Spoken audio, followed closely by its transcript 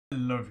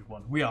Hello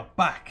everyone, we are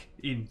back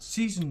in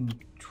season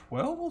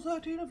 12 or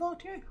 13 of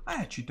RTA? I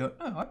actually don't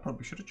know, I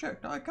probably should have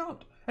checked, I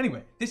can't.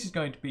 Anyway, this is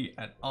going to be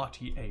an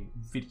RTA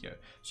video.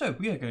 So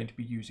we are going to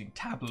be using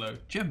Tableau,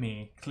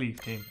 Jamir, Cleave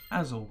Team,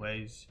 as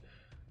always.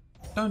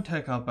 Don't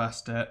take our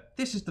Bastet.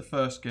 This is the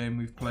first game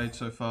we've played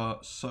so far,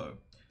 so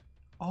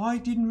I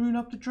didn't rune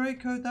up the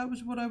Draco, that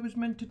was what I was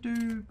meant to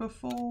do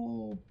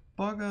before.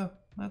 Bugger,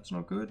 that's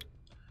not good.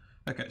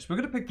 Okay, so we're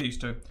going to pick these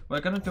two.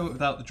 We're going to do it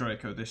without the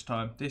Draco this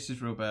time. This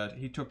is real bad.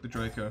 He took the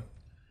Draco.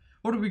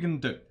 What are we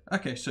going to do?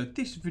 Okay, so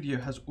this video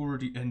has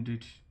already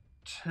ended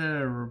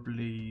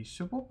terribly.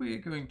 So what we are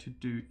going to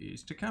do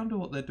is, to counter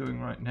what they're doing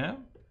right now,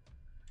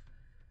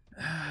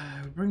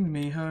 we bring the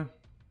Miho.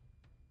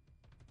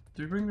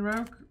 Do we bring the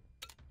Rauk?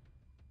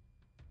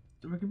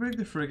 We can bring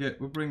the Frigate.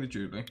 We'll bring the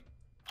Jubilee.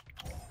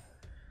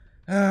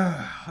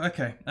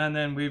 Okay, and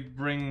then we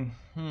bring...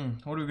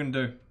 what are we going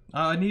to do?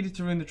 I needed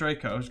to ruin the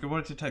Draco. I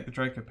wanted to take the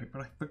Draco pick,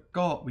 but I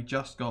forgot we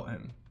just got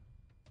him.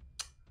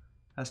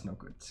 That's not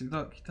good. See,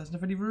 look, he doesn't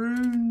have any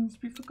runes.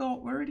 We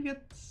forgot. We're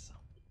idiots.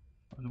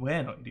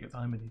 We're not idiots.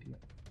 I'm an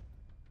idiot.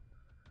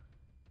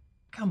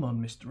 Come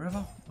on, Mr.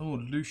 River. Oh,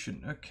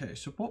 Lucian. Okay,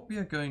 so what we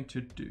are going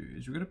to do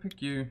is we're going to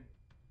pick you.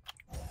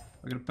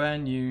 We're going to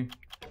ban you.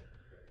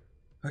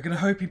 We're going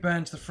to hope he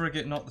bans the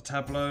Frigate, not the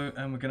Tableau,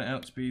 and we're going to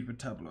outspeed with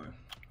Tableau.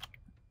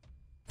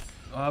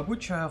 I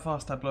would show how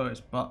fast Tableau is,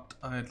 but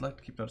I'd like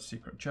to keep that a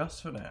secret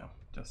just for now.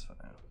 Just for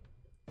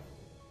now.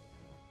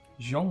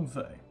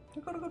 Zhongfei.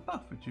 They've got a good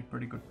buff, which is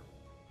pretty good.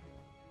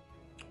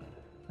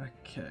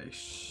 Okay,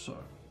 so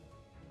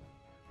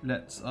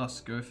let's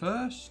us go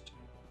first.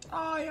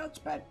 Ah, yeah, it's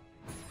bad.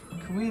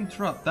 Can we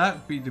interrupt?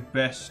 That'd be the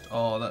best.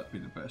 Oh, that'd be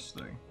the best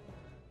thing.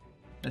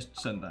 Let's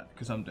send that,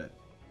 because I'm dead.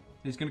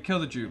 He's going to kill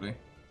the Jubilee,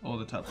 or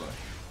the Tableau.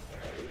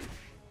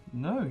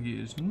 No, he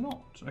is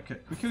not. Okay,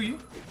 can we kill you?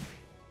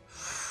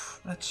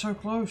 That's so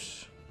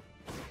close.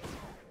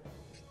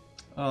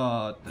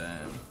 Oh,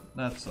 damn.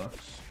 That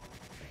sucks.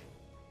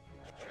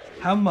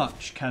 How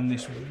much can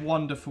this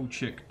wonderful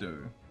chick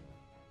do?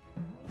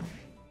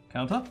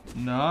 Counter?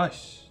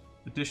 Nice.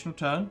 Additional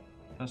turn.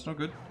 That's not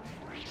good.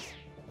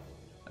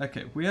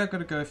 Okay, we are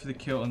going to go for the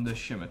kill on the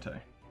Shimate.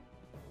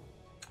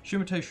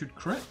 Shimate should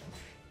crit.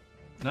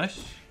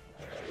 Nice.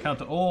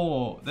 Counter.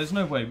 Oh, there's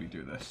no way we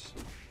do this.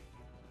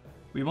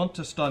 We want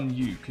to stun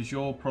you, because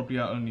you're probably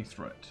our only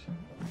threat.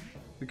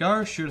 The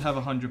Gyro should have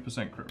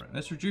 100% crit rate.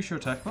 Let's reduce your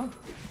attack bar.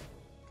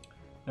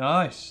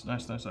 Nice,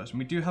 nice, nice, nice. And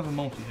we do have a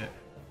multi-hit.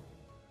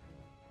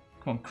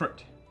 Come on,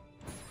 crit.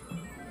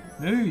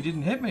 No, you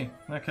didn't hit me.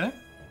 Okay.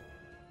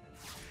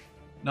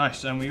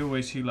 Nice, and we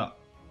always heal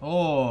up.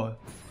 Oh,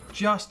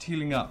 just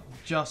healing up.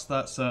 Just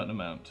that certain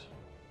amount.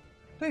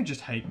 Don't just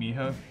hate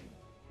Miho.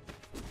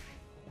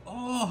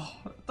 Oh,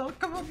 don't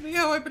come on,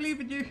 Miho, I believe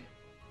in you.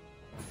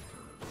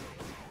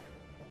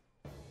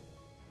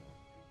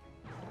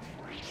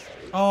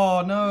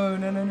 Oh, no,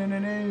 no, no, no, no,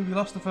 no. We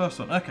lost the first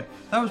one. Okay,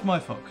 that was my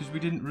fault, because we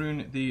didn't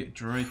ruin the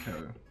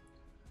Draco.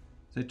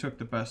 They took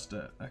the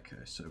Bastet. Okay,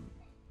 so...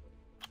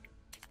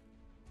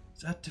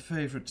 let's add to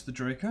favourites the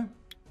Draco.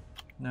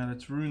 Now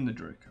let's ruin the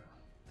Draco.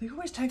 They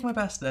always take my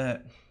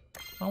Bastet.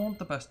 I want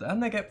the Bastet.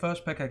 And they get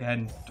first pick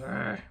again.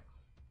 Durr.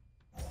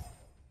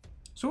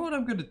 So what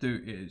I'm going to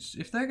do is,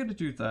 if they're going to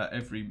do that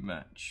every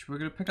match, we're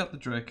going to pick up the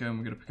Draco and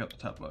we're going to pick up the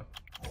Tableau.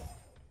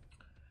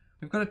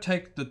 We've got to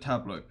take the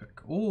Tableau pick.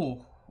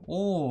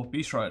 Oh,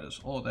 Beast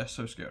Riders. Oh, they're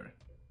so scary.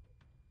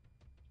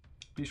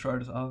 Beast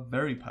Riders are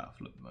very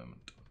powerful at the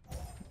moment.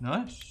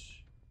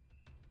 Nice.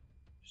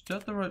 Is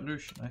that the right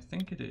Lucian? I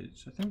think it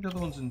is. I think the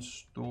other one's in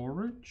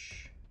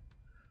storage.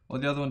 Or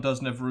the other one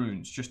doesn't have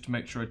runes, just to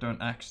make sure I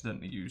don't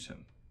accidentally use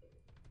him.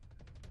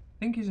 I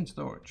think he's in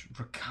storage.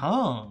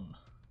 Rakan?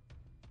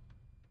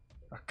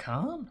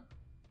 Rakan?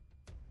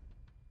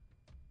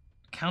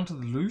 Counter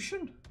the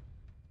Lucian?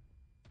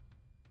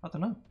 I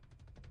don't know.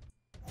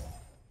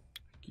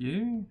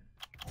 You?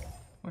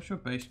 What's your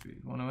base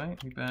speed?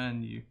 108? We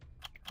ban you.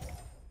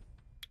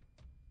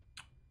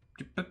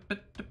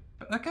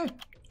 Okay.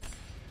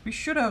 We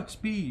should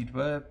outspeed.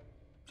 We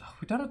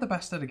don't have the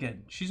Bastet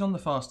again. She's on the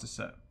fastest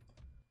set.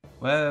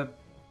 We're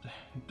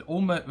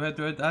almost.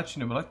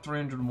 Actually, no, we're like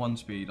 301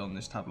 speed on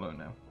this Tableau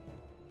now.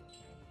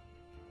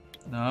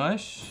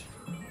 Nice.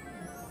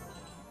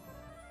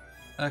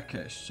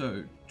 Okay,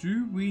 so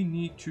do we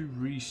need to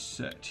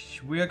reset?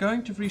 We are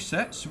going to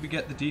reset so we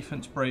get the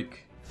defense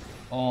break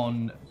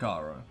on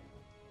Gyro.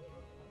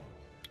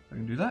 We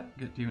can do that.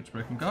 Get defense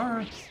break on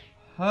Gyro.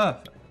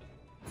 Perfect.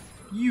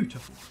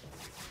 Beautiful.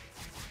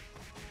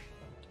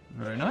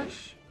 Very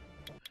nice.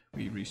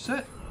 We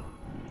reset.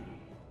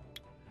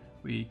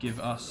 We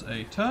give us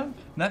a turn.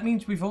 And that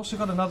means we've also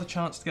got another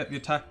chance to get the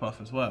attack buff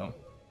as well.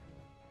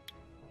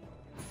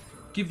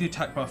 Give the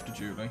attack buff to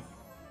Julie.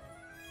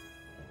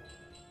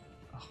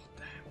 Oh,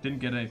 damn. Didn't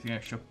get anything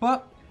extra.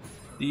 But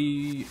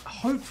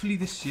hopefully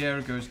this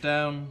Sierra goes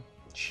down.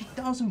 She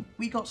doesn't.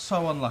 We got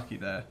so unlucky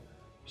there.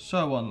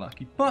 So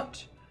unlucky.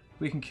 But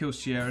we can kill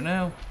Sierra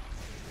now.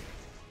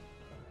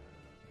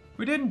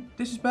 We didn't.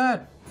 This is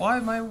bad. Why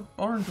am I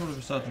orange all of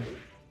a sudden?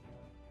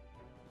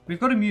 We've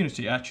got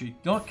immunity, actually.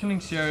 Not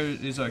killing Sierra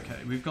is okay.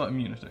 We've got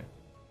immunity.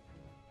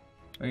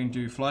 I can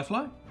do Fly.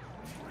 Why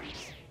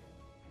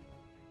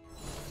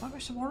am I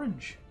so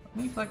orange?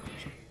 I need like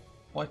some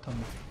white on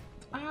me.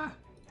 Ah!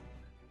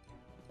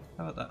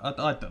 How about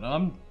that? I don't know.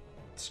 I'm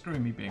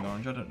screwing me being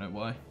orange. I don't know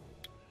why.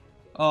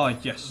 Oh,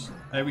 yes.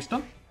 Are we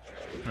stunned?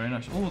 Very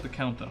nice. Oh, the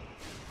counter.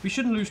 We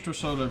shouldn't lose to a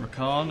solo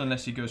Rakan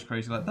unless he goes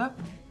crazy like that.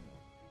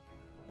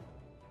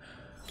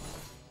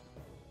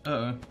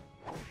 Uh-oh.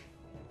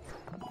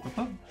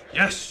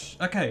 Yes!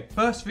 Okay,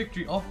 first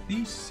victory of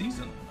the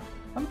season.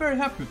 I'm very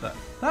happy with that.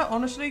 That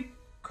honestly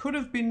could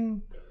have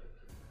been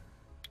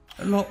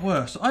a lot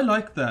worse. I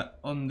like that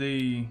on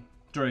the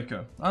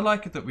Draco. I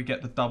like it that we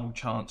get the double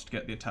chance to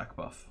get the attack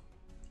buff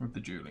with the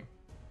dueling.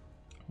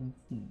 Ooh,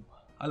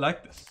 I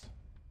like this.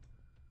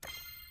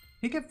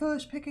 He get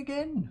first pick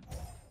again.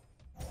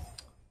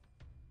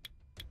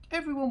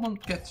 Everyone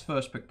gets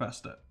first pick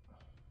past it.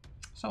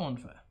 So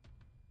unfair.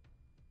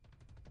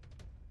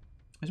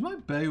 Is my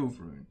Bale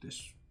ruined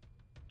this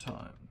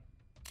time?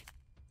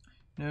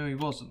 No, he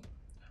wasn't.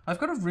 I've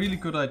got a really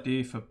good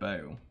idea for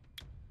Bale.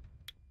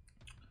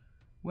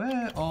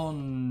 We're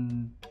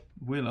on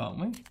Will, aren't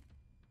we?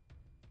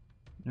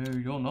 No,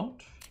 you're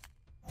not.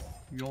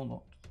 You're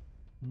not.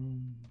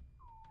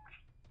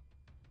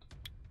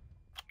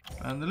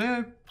 Ban the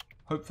Leo,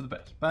 hope for the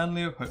best. Ban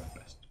Leo, hope for the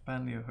best.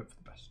 Ban Leo, hope for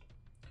the best.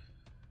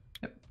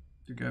 Yep,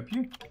 to grab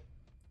you.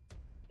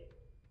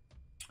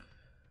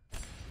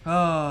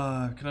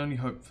 I can only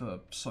hope for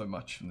so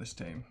much from this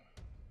team.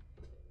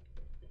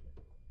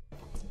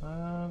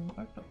 Open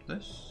up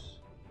this.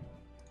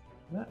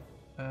 That.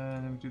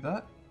 And then we do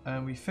that.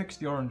 And we fix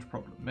the orange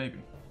problem, maybe.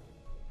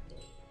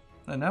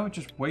 And now we're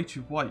just way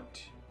too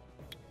white.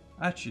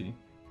 Actually,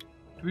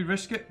 do we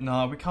risk it?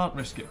 No, we can't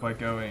risk it by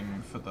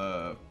going for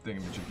the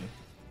thingamajiggy.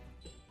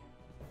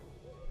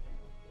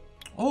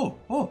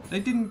 Oh, they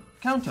didn't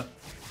counter.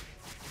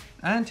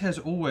 Ant has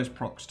always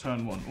procs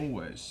turn 1,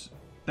 always.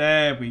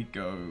 There we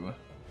go.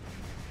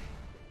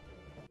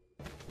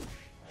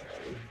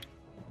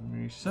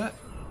 Reset.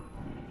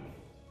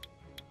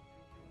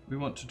 We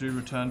want to do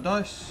return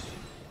dice.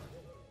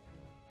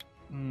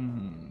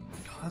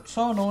 That's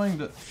so annoying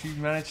that she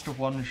managed to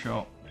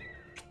one-shot.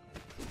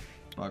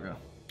 Bugger.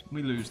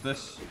 We lose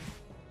this.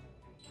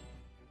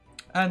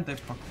 And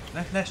they've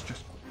let's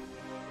just...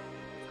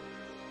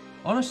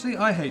 Honestly,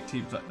 I hate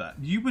teams like that.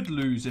 You would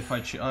lose if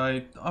what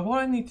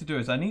I need to do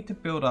is I need to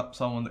build up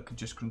someone that could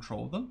just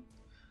control them.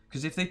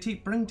 Because if they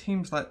bring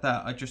teams like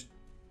that,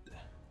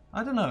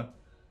 I don't know.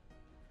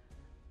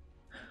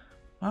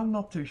 I'm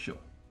not too sure.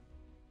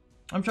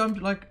 I'm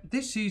like,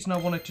 this season I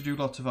wanted to do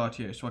lots of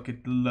RTA so I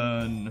could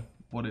learn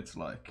what it's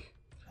like.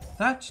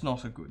 That's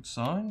not a good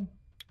sign.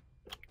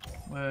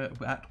 We're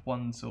at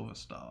 1 silver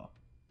star.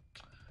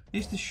 At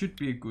least this should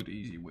be a good,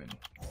 easy win.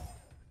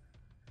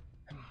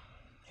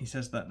 He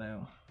says that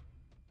now.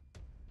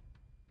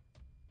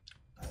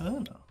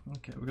 Triana.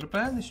 Okay, we're going to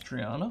ban this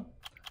Triana.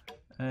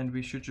 And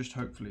we should just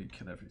hopefully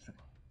kill everything.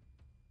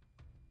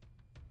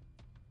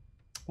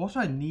 What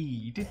I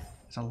need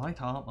is a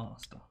light art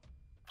master.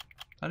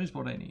 That is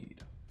what I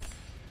need.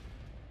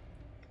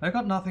 I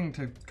got nothing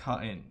to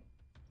cut in.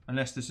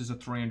 Unless this is a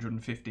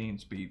 315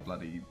 speed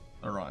bloody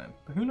Orion.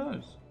 But who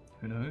knows?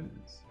 Who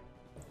knows?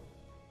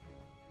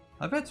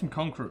 I bet some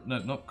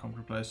not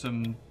Conqueror players,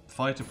 some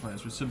fighter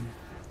players with some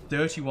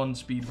 31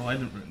 speed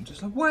violent runes.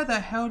 It's like, where the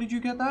hell did you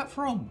get that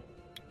from?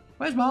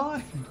 Where's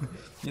mine?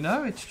 You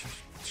know, it's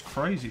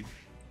crazy.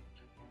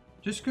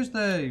 Just because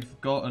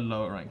they've got a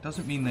lower rank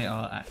doesn't mean they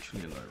are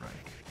actually a low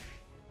rank.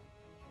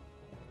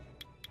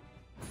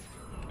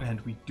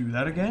 And we do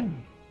that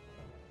again.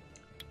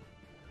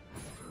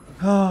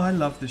 Oh, I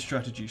love this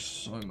strategy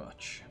so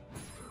much.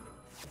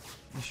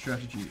 This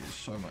strategy is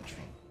so much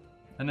fun.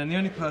 And then the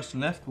only person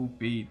left will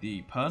be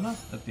the Perna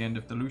at the end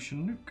of the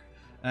Lucian nuke.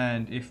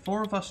 And if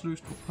 4 of us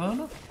lose to a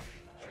Perna,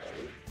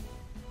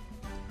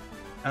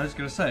 I was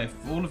going to say, if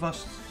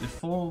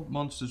 4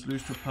 monsters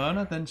lose to a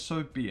Perna, then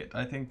so be it.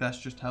 I think that's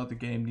just how the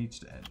game needs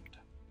to end.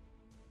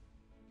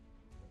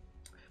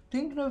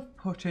 Thinking of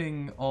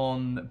putting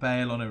on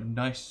Bale on a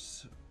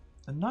nice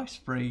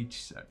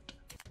rage set.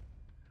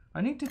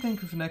 I need to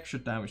think of an extra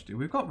damage deal.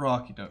 We've got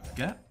Raki, don't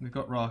forget. We've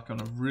got Raki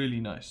on a really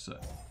nice set.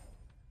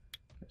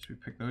 Okay, so we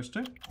pick those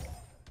 2.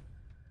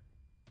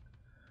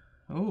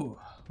 Oh,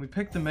 we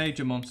picked the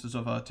major monsters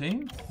of our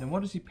team. Then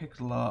what does he pick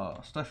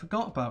last? I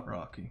forgot about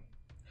Raki.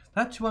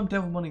 That's who I'm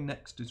devil money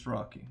next is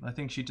Raki. I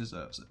think she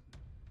deserves it.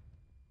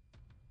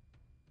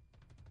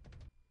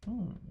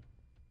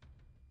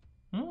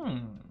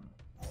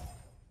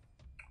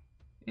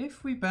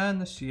 If we ban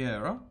the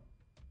Sierra,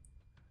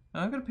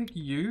 I'm going to pick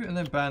you and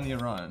then ban the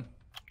Orion.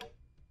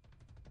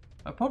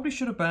 I probably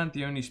should have banned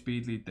the only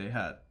speed lead they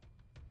had.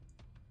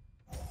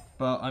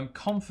 But I'm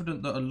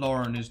confident that a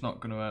Lauren is not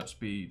going to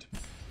outspeed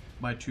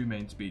my 2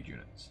 main speed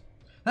units.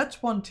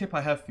 That's one tip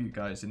I have for you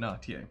guys in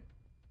RTA.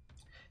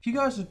 If you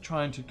guys are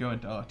trying to go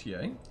into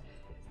RTA,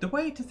 the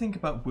way to think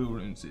about will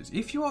runes is,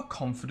 if you are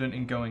confident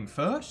in going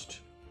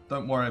first,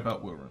 don't worry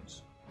about will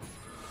runes.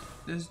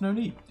 there's no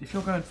need. If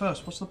you're going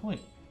first, what's the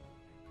point?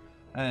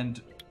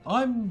 And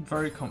I'm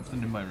very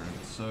confident in my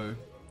runes, so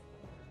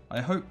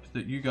I hope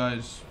that you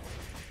guys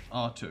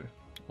are too.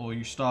 Or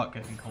you start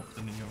getting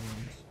confident in your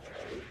runes.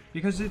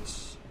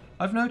 Because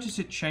I've noticed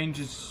it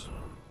changed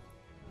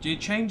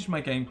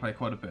my gameplay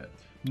quite a bit.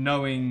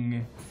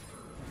 Knowing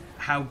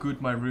how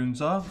good my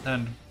runes are,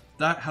 and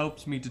that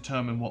helps me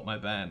determine what my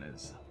ban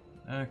is.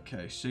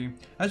 Okay, see,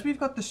 as we've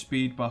got the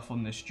speed buff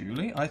on this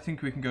Julie, I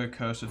think we can go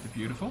Curse of the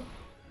Beautiful.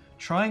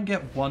 Try and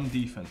get one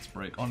defense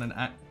break on an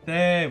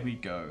there we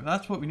go.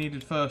 That's what we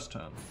needed first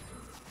turn.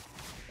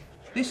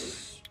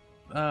 This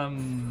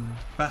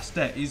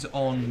Bastet is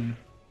on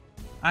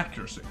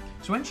accuracy.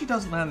 So when she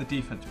doesn't land the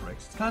defense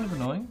breaks, it's kind of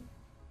annoying.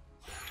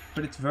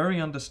 But it's very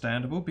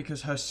understandable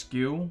because her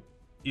skill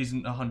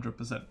isn't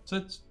 100%. So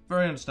it's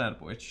very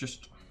understandable. It's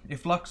just,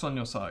 if luck's on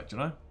your side, you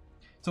know?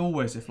 It's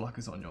always if luck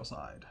is on your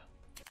side.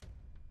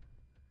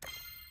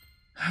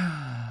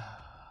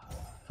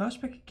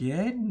 First pick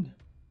again.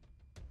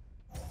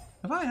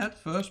 Have I had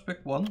first pick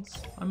once?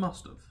 I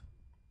must have.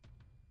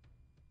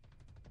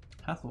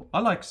 Hathor. I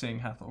like seeing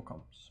Hathor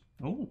comps.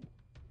 Ooh.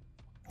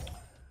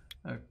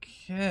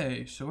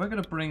 Okay, so we're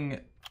going to bring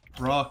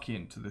Raki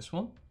into this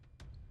one.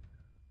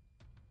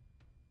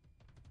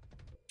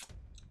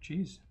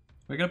 Jeez.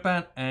 We're going to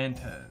ban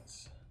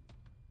Antares.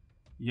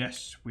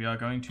 Yes, we are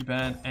going to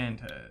ban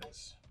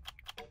Antares.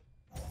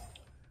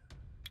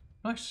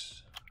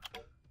 Nice.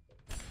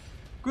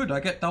 Good,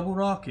 I get double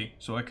Raki.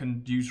 So I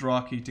can use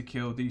Raki to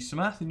kill the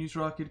Samath and use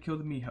Raki to kill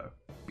the Miho.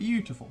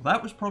 Beautiful.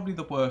 That was probably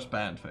the worst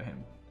ban for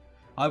him.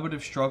 I would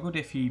have struggled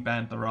if he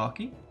banned the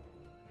Raki.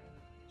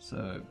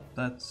 So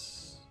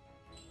that's...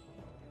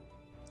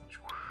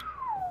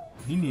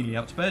 He nearly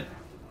out to bed.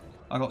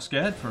 I got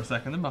scared for a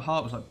second, then my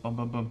heart was like bum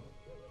bum bum.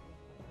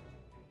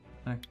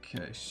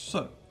 Okay,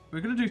 so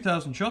we're going to do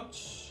 1,000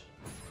 shots.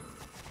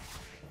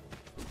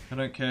 I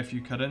don't care if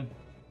you cut in.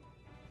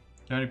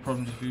 The only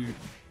problem is if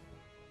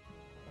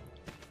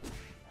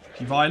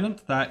you're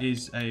violent, that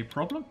is a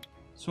problem.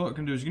 So what we're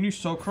going to do is we're going to use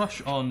Soul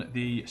Crush on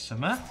the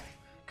Samath.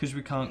 Because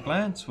we can't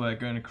glance, we're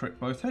going to crit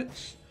both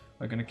hits.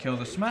 We're going to kill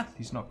the Samath.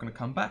 He's not going to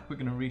come back. We're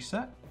going to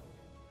reset.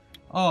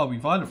 Oh, we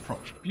violent proc.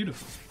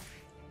 Beautiful.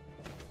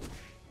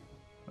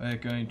 We're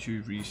going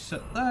to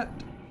reset that.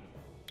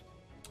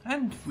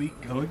 And we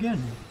go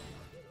again.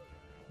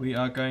 We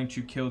are going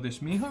to kill this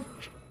Miho.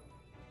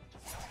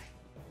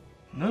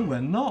 No, we're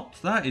not.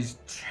 That is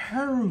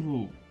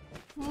terrible.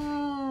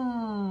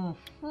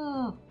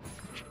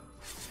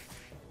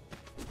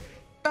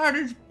 That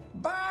is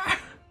bad.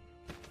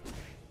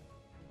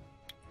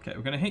 Okay,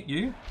 we're going to hit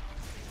you.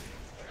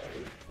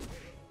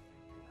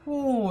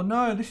 Oh,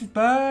 no, this is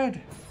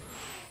bad.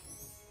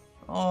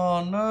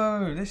 Oh,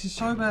 no, this is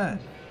so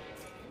bad.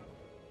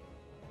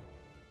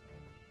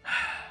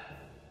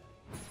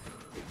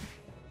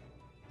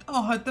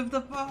 Oh, the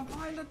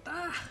violent.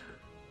 Ah.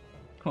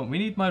 Come on, we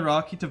need my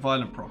Raki to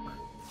violent proc.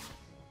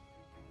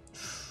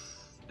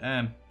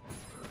 Damn.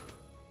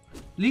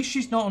 At least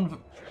she's not on...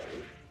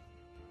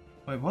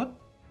 Wait, what?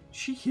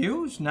 She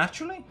heals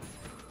naturally?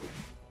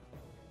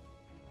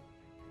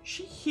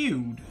 She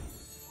healed.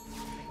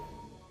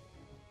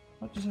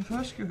 What does her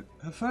first skill?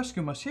 Her first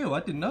skill must heal.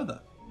 I didn't know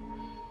that.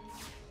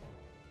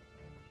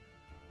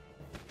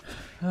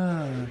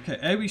 Okay,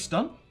 AoE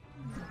stun.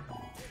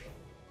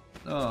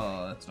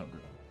 Oh, that's not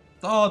good.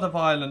 Oh, the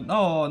violent.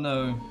 Oh,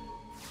 no.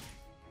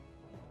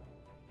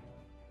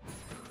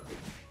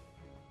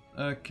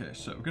 Okay,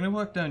 so we're going to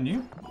work down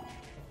you.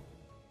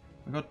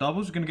 We got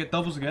doubles. We're going to get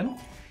doubles again.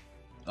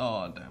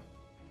 Oh, damn.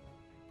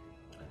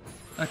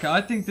 Okay,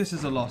 I think this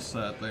is a loss,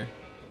 sadly.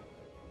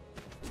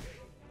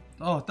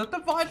 Oh, the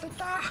violent.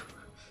 Ah!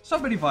 So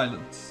many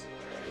violence.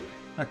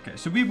 Okay,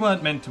 so we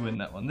weren't meant to win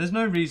that one. There's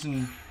no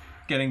reason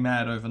getting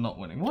mad over not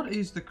winning. What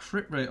is the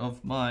crit rate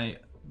of my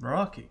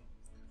Raki?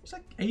 It's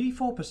like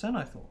 84%,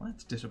 I thought.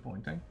 That's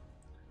disappointing.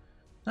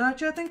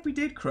 Actually, I think we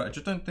did crit. I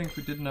just don't think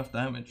we did enough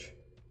damage.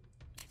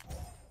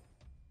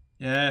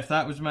 Yeah, if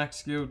that was max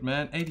skilled,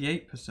 man.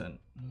 88%.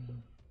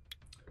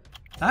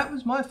 That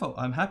was my fault.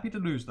 I'm happy to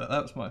lose that.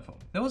 That was my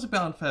fault. There was a bit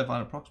unfair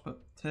violent procs, but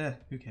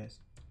who cares?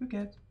 Who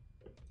cares?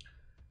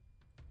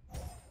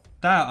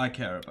 That I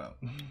care about.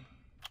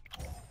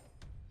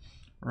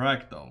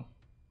 Ragdoll.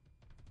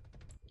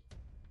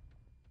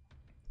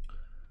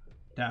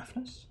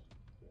 Daphnis.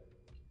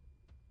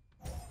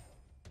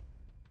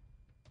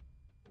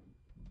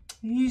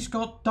 He's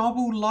got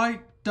double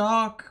light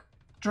dark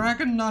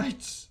dragon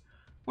knights.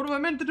 What am I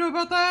meant to do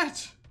about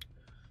that?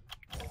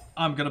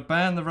 I'm gonna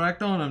ban the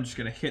Ragdoll and I'm just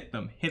gonna hit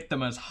them. Hit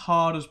them as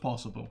hard as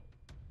possible.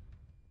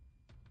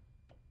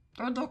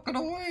 I'm not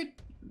gonna win.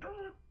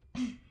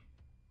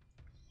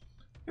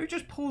 Who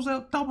just pulls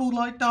out double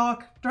light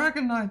dark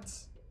dragon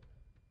knights?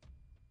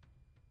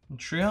 And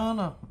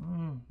Triana.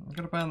 I'm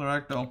gonna ban the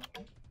Ragdoll.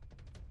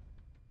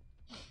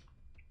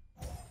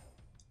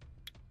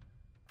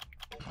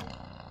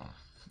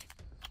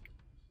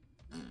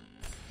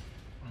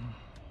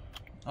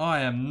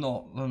 I am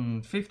not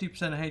 50%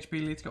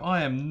 HP lead to go.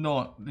 I am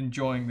not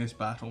enjoying this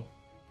battle.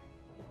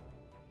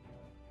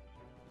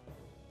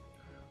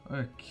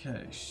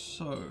 Okay,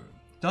 so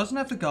doesn't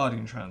have the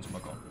Guardian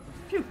Transmog on.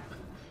 Phew.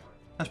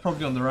 That's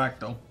probably on the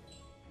Ragdoll.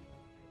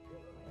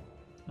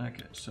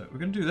 Okay, so we're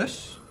going to do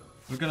this.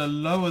 We're going to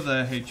lower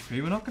their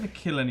HP. We're not going to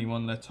kill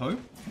anyone, let's hope.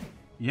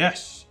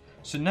 Yes.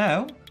 So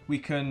now we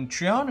can...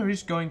 Triana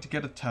is going to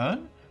get a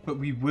turn, but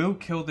we will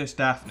kill this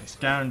Daphnis,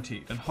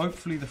 guaranteed. And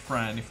hopefully the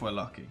Fran if we're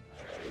lucky.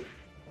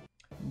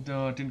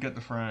 No, I didn't get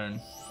the Fran.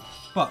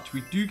 But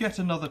we do get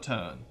another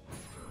turn.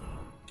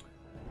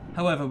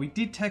 However, we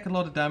did take a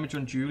lot of damage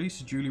on Julie,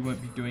 so Julie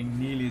won't be doing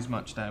nearly as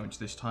much damage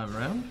this time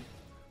around.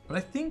 But I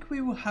think we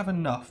will have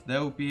enough.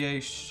 There will be a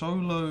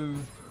solo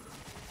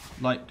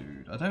light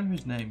dude. I don't know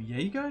his name.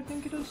 Jaeger, I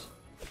think it is.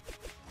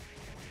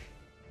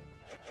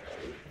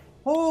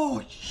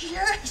 Oh,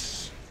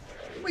 yes!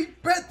 We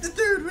bet the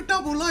dude with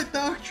double light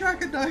dark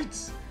Dragon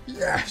Knights.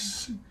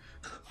 Yes!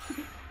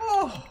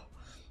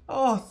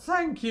 Oh,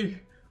 thank you.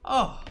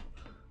 Oh,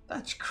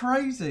 that's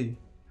crazy.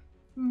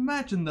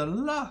 Imagine the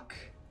luck.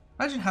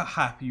 Imagine how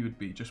happy you would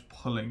be just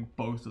pulling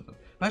both of them.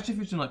 Imagine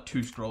if it's in like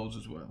 2 scrolls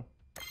as well.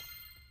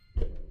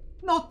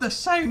 Not the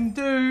same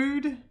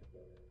dude.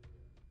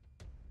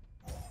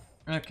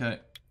 Okay.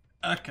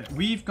 Okay,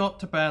 we've got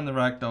to ban the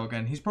Ragdoll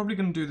again. He's probably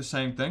going to do the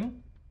same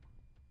thing.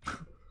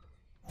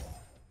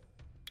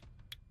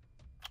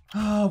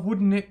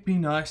 Wouldn't it be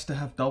nice to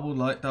have double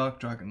light dark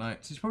Dragon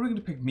Knights? He's probably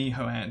going to pick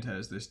Miho and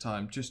hers this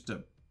time, just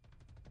to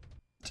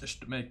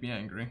make me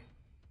angry.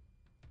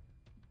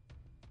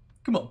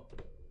 Come on.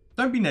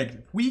 Don't be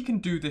negative. We can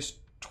do this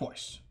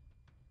twice.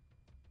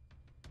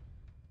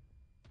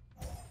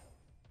 I'm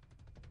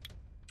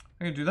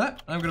going to do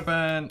that. I'm going to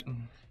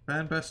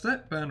ban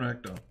Bastet, ban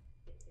Ragdoll.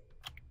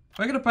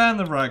 We're going to ban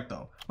the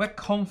Ragdoll. We're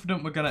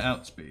confident we're going to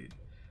outspeed.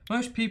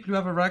 Most people who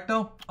have a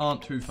Ragdoll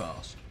aren't too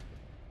fast.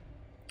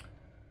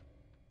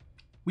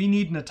 We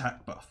need an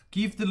attack buff.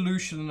 Give the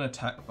Lucian an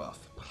attack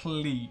buff.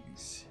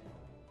 Please.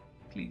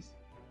 Please.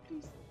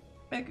 Please.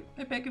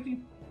 I beg of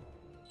you.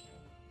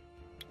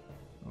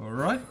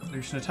 Alright,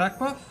 Lucian attack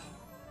buff.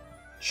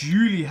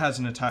 Julie has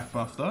an attack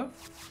buff though.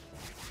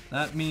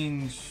 That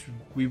means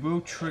we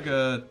will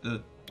trigger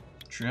the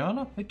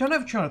Triana. They don't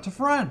have Triana, it's a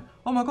Fran.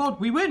 Oh my god,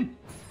 we win!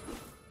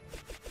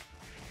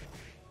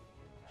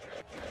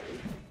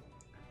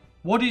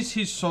 What is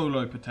his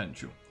solo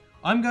potential?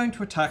 I'm going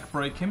to attack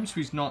break him so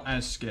he's not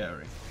as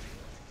scary.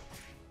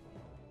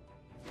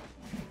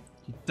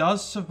 He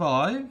does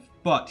survive,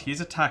 but his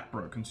attack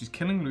broken, so he's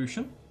killing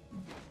Lucian.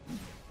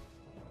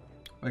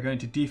 We're going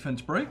to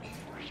defense break,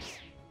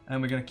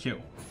 and we're going to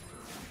kill.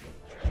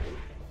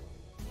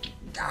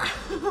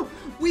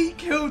 We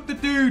killed the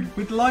dude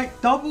with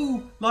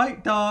double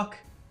light dark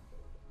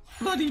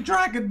bloody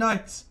Dragon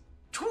Knights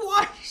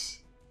twice.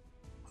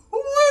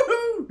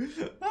 Woohoo!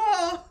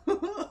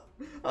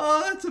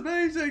 Oh, that's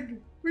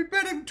amazing. We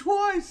bet him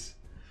twice.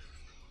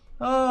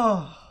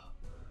 Oh.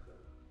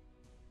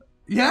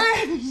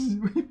 Yes!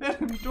 We bet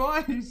him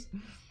twice.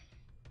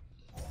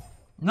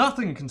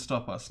 Nothing can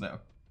stop us now.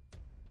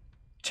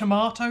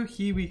 Tomato,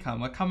 here we come.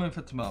 We're coming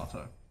for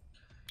Tomato.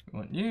 We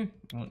want you.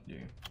 We want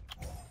you.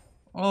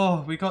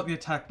 Oh, we got the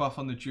attack buff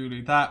on the Julie.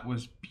 That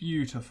was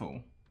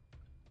beautiful.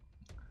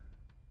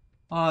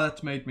 Oh,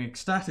 that's made me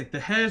ecstatic.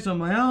 The hairs on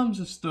my arms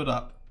have stood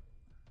up.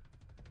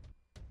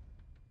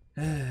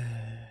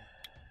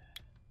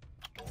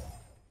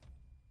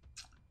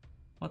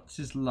 What's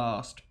his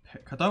last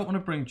pick? I don't want to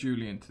bring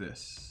Julie into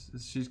this.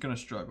 She's going to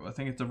struggle. I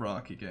think it's a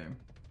Raki game.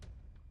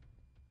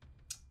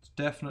 It's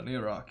definitely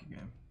a Raki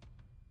game.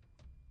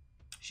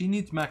 She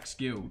needs max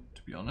skill,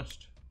 to be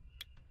honest.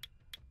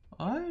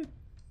 I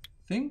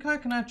think I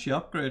can actually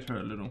upgrade her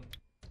a little.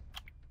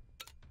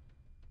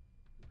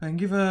 I can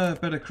give her a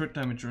better crit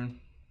damage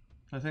rune.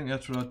 I think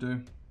that's what I'll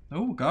do.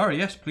 Oh, Gara.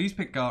 Yes, please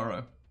pick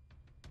Garo.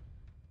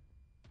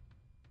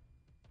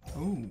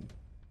 Oh.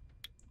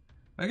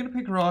 We're going to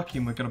pick Raki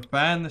and we're going to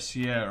ban the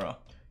Sierra.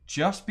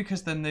 Just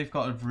because then they've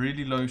got a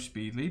really low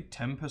speed lead,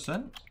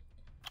 10%.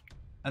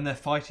 And they're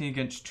fighting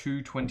against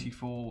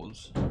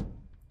 224s.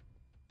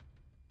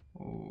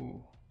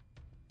 Oh.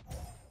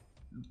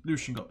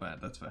 Lucian got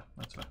banned, that's fair,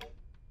 that's fair.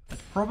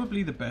 That's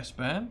probably the best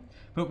ban.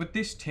 But with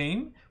this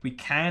team, we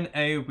can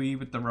AoE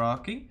with the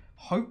Raki.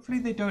 Hopefully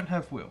they don't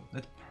have Will.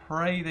 Let's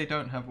pray they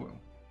don't have Will.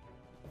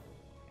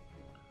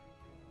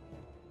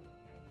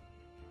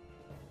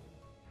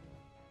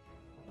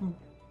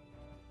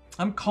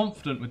 I'm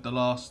confident with the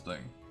last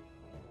thing.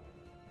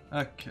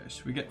 Okay,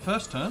 so we get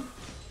first turn.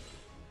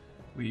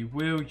 We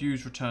will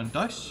use return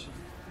dice.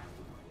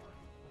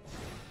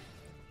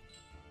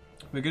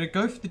 We're going to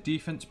go for the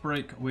defense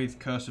break with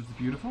Curse of the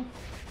Beautiful.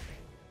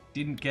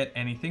 Didn't get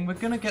anything. We're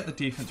going to get the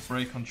defense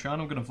break on Triana.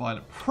 We're going to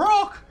Violet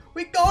Proc!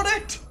 We got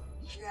it!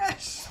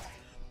 Yes!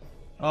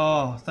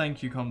 Oh,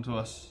 thank you, come to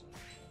us.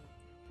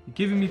 You're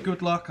giving me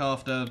good luck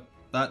after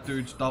that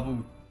dude's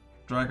double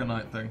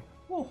Dragonite thing.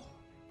 Oh.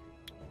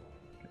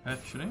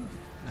 Actually,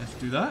 let's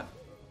do that.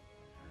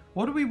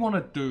 What do we want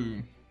to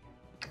do?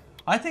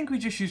 I think we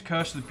just use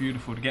Curse of the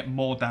Beautiful to get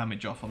more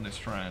damage off on this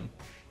Fran.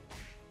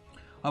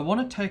 I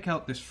want to take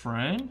out this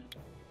Fran.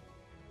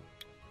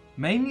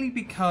 Mainly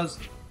because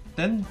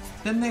Then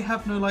they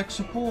have no like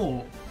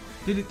support.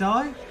 Did it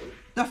die?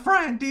 The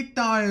Fran did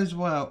die as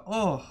well.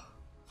 Oh.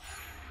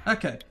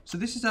 Okay, so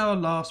this is our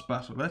last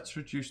battle. Let's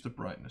reduce the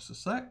brightness a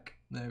sec.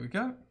 There we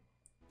go.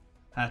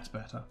 That's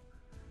better.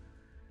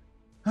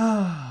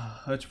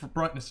 Ah, it's for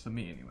brightness for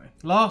me anyway.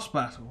 Last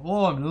battle.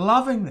 Oh, I'm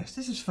loving this.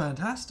 This is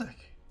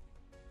fantastic.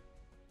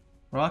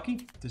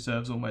 Raki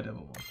deserves all my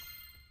devil one.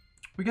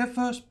 We get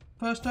first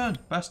turn.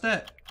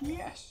 Bastet.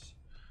 Yes.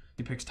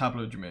 He picks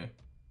Tableau Jameer.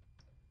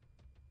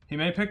 He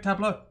may pick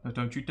Tableau. No,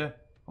 don't you dare.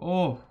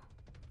 Oh.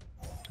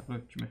 Tableau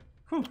Jameer.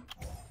 Whew.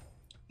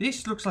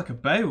 This looks like a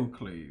Bale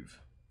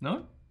cleave.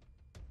 No?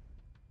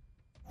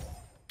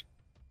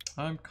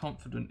 I'm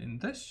confident in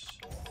this.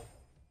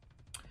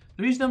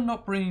 The reason I'm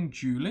not bringing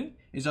Julie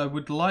is I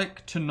would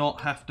like to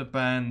not have to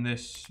ban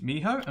this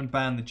Miho and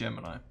ban the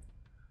Gemini.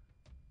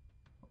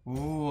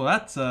 Oh,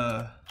 that's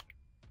a...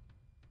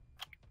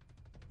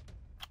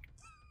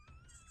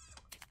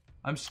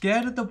 I'm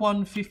scared of the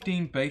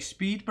 115 base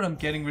speed, but I'm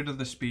getting rid of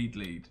the speed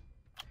lead.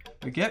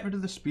 We get rid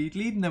of the speed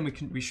lead and then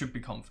we should be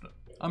confident.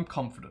 I'm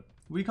confident.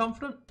 Are we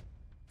confident?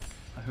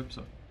 I hope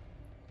so.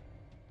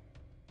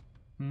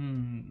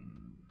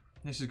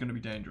 This is going to be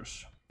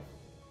dangerous.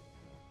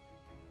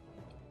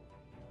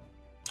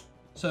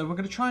 So we're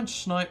going to try and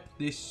snipe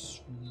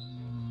this...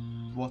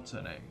 What's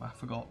her name? I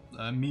forgot.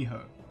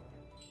 Miho.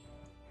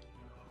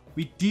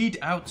 We did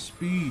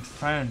outspeed.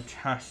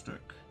 Fantastic.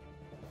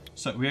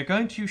 So we are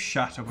going to use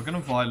Shatter. We're going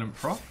to Violent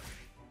Proc.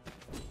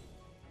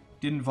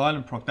 Didn't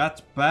Violent Proc.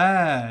 That's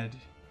bad.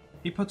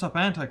 He puts up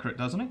anti-crit,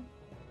 doesn't he?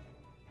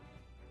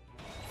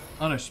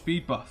 Oh no,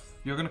 speed buff.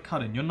 You're going to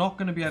cut in. You're not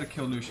going to be able to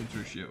kill Lucian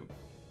through shield.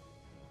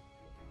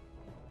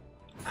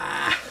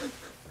 Ah!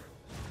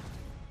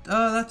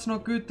 That's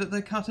not good that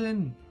they cut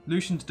in.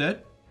 Lucian's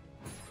dead.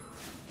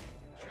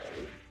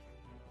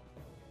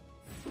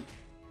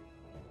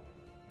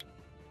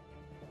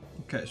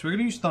 Okay, so we're going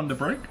to use Thunder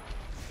Break.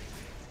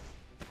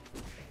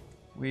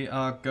 We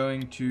are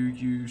going to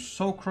use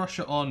Soul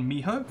Crusher on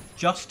Miho,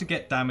 just to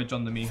get damage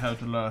on the Miho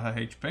to lower her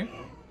HP.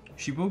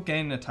 She will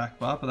gain an attack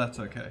bar, but that's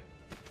okay.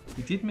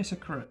 We did miss a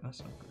crit,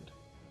 that's not good.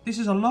 This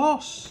is a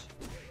loss!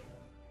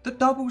 The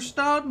double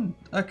stun!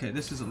 Okay,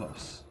 this is a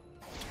loss.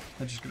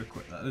 I'm just going to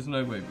quit that. There's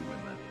no way we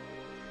win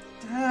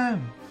that.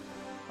 Damn!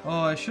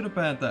 Oh, I should have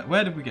banned that.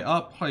 Where did we get?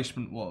 Our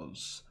placement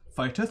was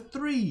Fighter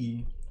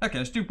 3. Okay,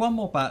 let's do one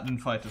more battle in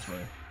Fighter 3.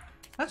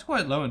 That's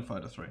quite low in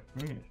Fighter 3.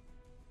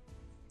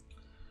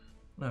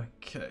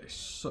 Okay,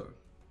 so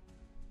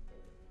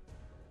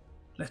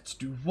let's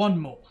do one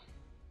more.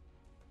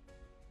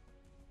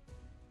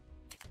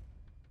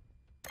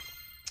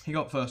 He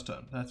got first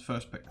turn. That's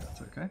first pick.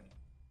 That's okay.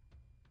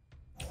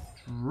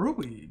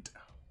 Druid.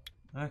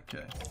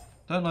 Okay.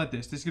 Don't like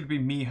this. This is going to be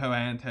Miho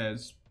and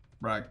his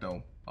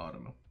Ragdoll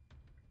Artemis.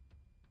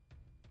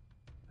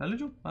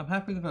 Veligil? I'm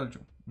happy with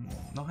Veligil.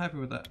 Not happy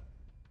with that.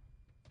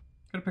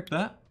 Gonna pick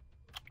that.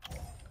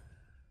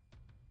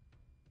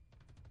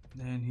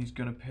 Then he's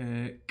gonna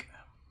pick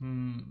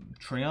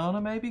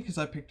Triana maybe, because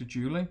I picked a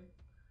Julie.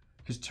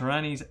 Because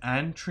Tyrannies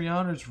and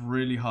Triana is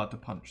really hard to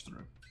punch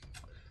through.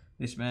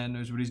 This man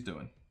knows what he's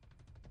doing.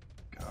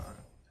 Go.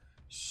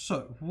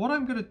 So what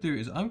I'm gonna do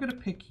is I'm gonna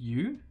pick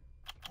you.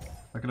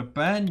 I'm gonna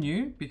ban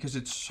you because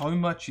it's so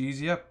much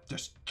easier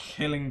just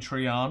killing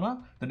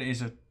Triana than it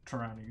is a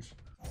Tyrannies.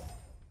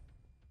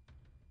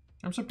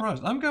 I'm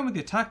surprised. I'm going with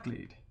the attack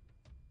lead.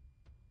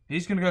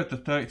 He's gonna go with the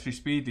 33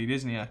 speed lead,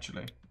 isn't he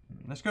actually?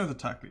 Let's go with the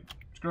attack lead.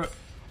 Screw it.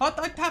 Oh,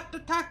 I tapped the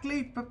attack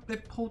lead, but they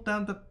pulled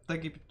down the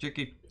thingy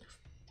jiggy.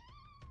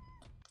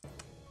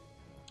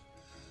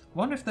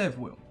 Wonder if they have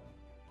will.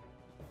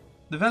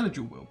 The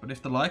Veligil will, but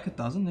if the Leica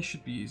doesn't, this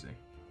should be easy.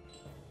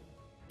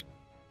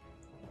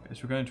 Okay,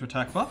 so we're going to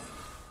attack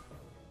buff.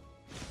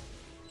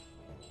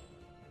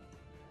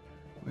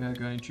 We are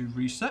going to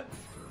reset.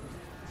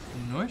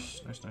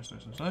 Nice, nice, nice,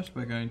 nice, nice, nice.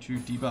 We're going to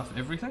debuff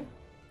everything.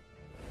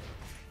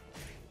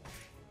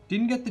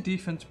 Didn't get the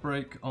defense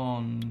break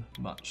on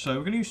much. So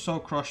we're going to use Soul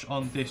Crush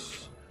on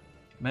this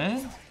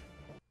man.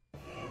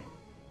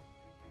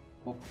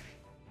 Oh.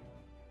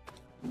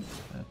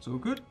 That's all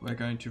good. We're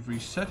going to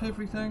reset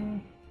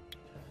everything.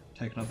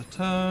 Take another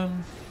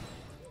turn.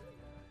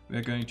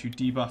 We're going to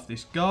debuff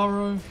this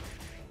Garo.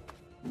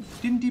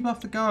 Didn't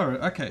debuff the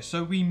Garo. Okay,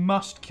 so we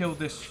must kill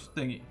this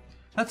thingy.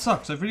 That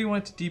sucks. I really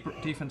wanted to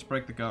defense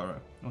break the Garo.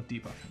 Or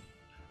debuff him.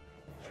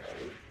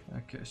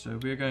 Okay, so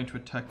we're going to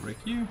attack break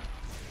you.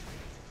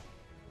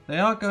 They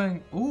are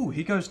going... Ooh,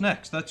 he goes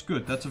next. That's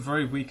good. That's a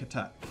very weak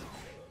attack.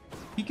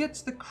 He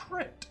gets the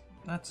crit.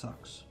 That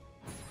sucks.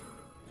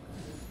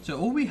 So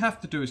all we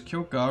have to do is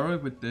kill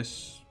Garo with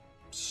this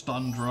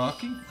stunned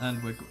Raki,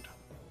 and we're good.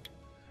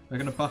 We're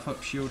going to buff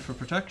up shield for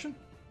protection.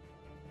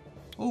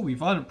 Oh, we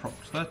violent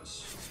procs.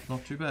 That's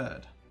not too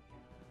bad.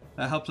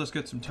 That helps us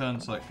get some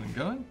turn cycling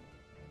going.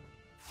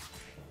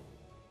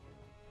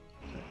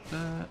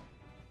 That.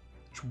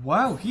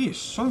 Wow, he is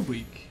so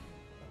weak.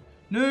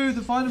 No,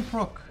 the violent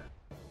proc.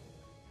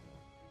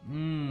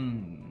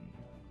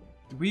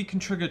 We can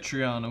trigger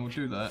Triana, we'll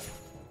do that.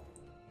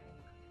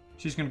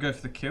 She's going to go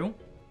for the kill.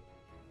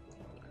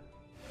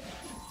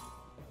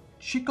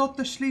 She got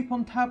the sleep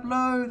on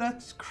Tableau.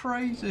 That's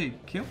crazy.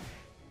 Kill.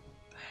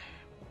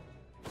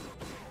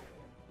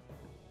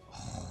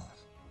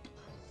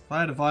 If I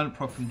had a violent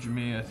proc from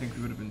Jameer, I think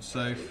we would have been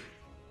safe.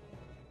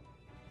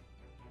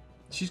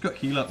 She's got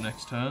heal up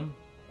next turn.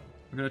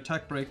 We're going to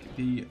attack break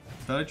the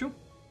Virgil.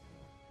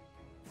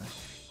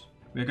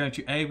 We're going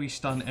to AoE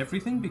stun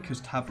everything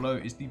because Tableau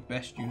is the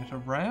best unit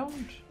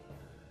around.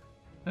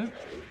 Nope.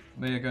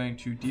 We are going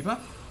to debuff.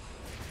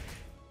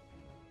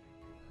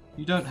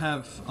 You don't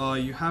have... Oh,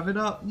 you have it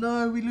up.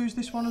 No, we lose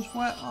this one as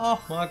well.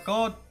 Oh my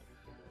god.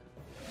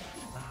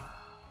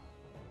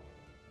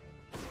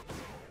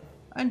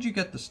 And you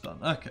get the stun.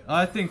 Okay,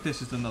 I think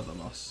this is another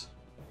loss.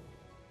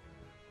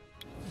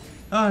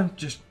 I'm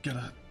just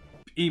gonna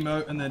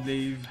emote and then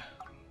leave.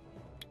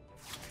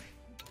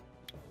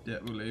 Yeah,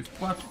 we'll leave.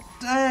 Wow,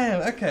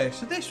 damn. Okay,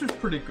 so this was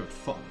pretty good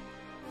fun.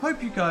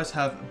 Hope you guys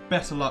have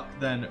better luck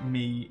than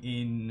me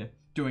in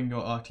doing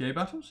your RTA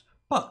battles.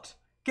 But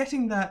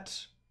getting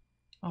that...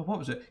 Oh, what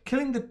was it?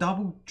 Killing the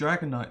double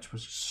Dragon Knights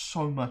was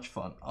so much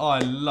fun. Oh, I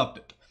loved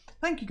it.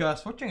 Thank you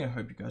guys for watching. I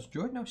hope you guys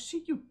enjoyed. And I'll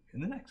see you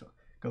in the next one.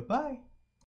 Goodbye.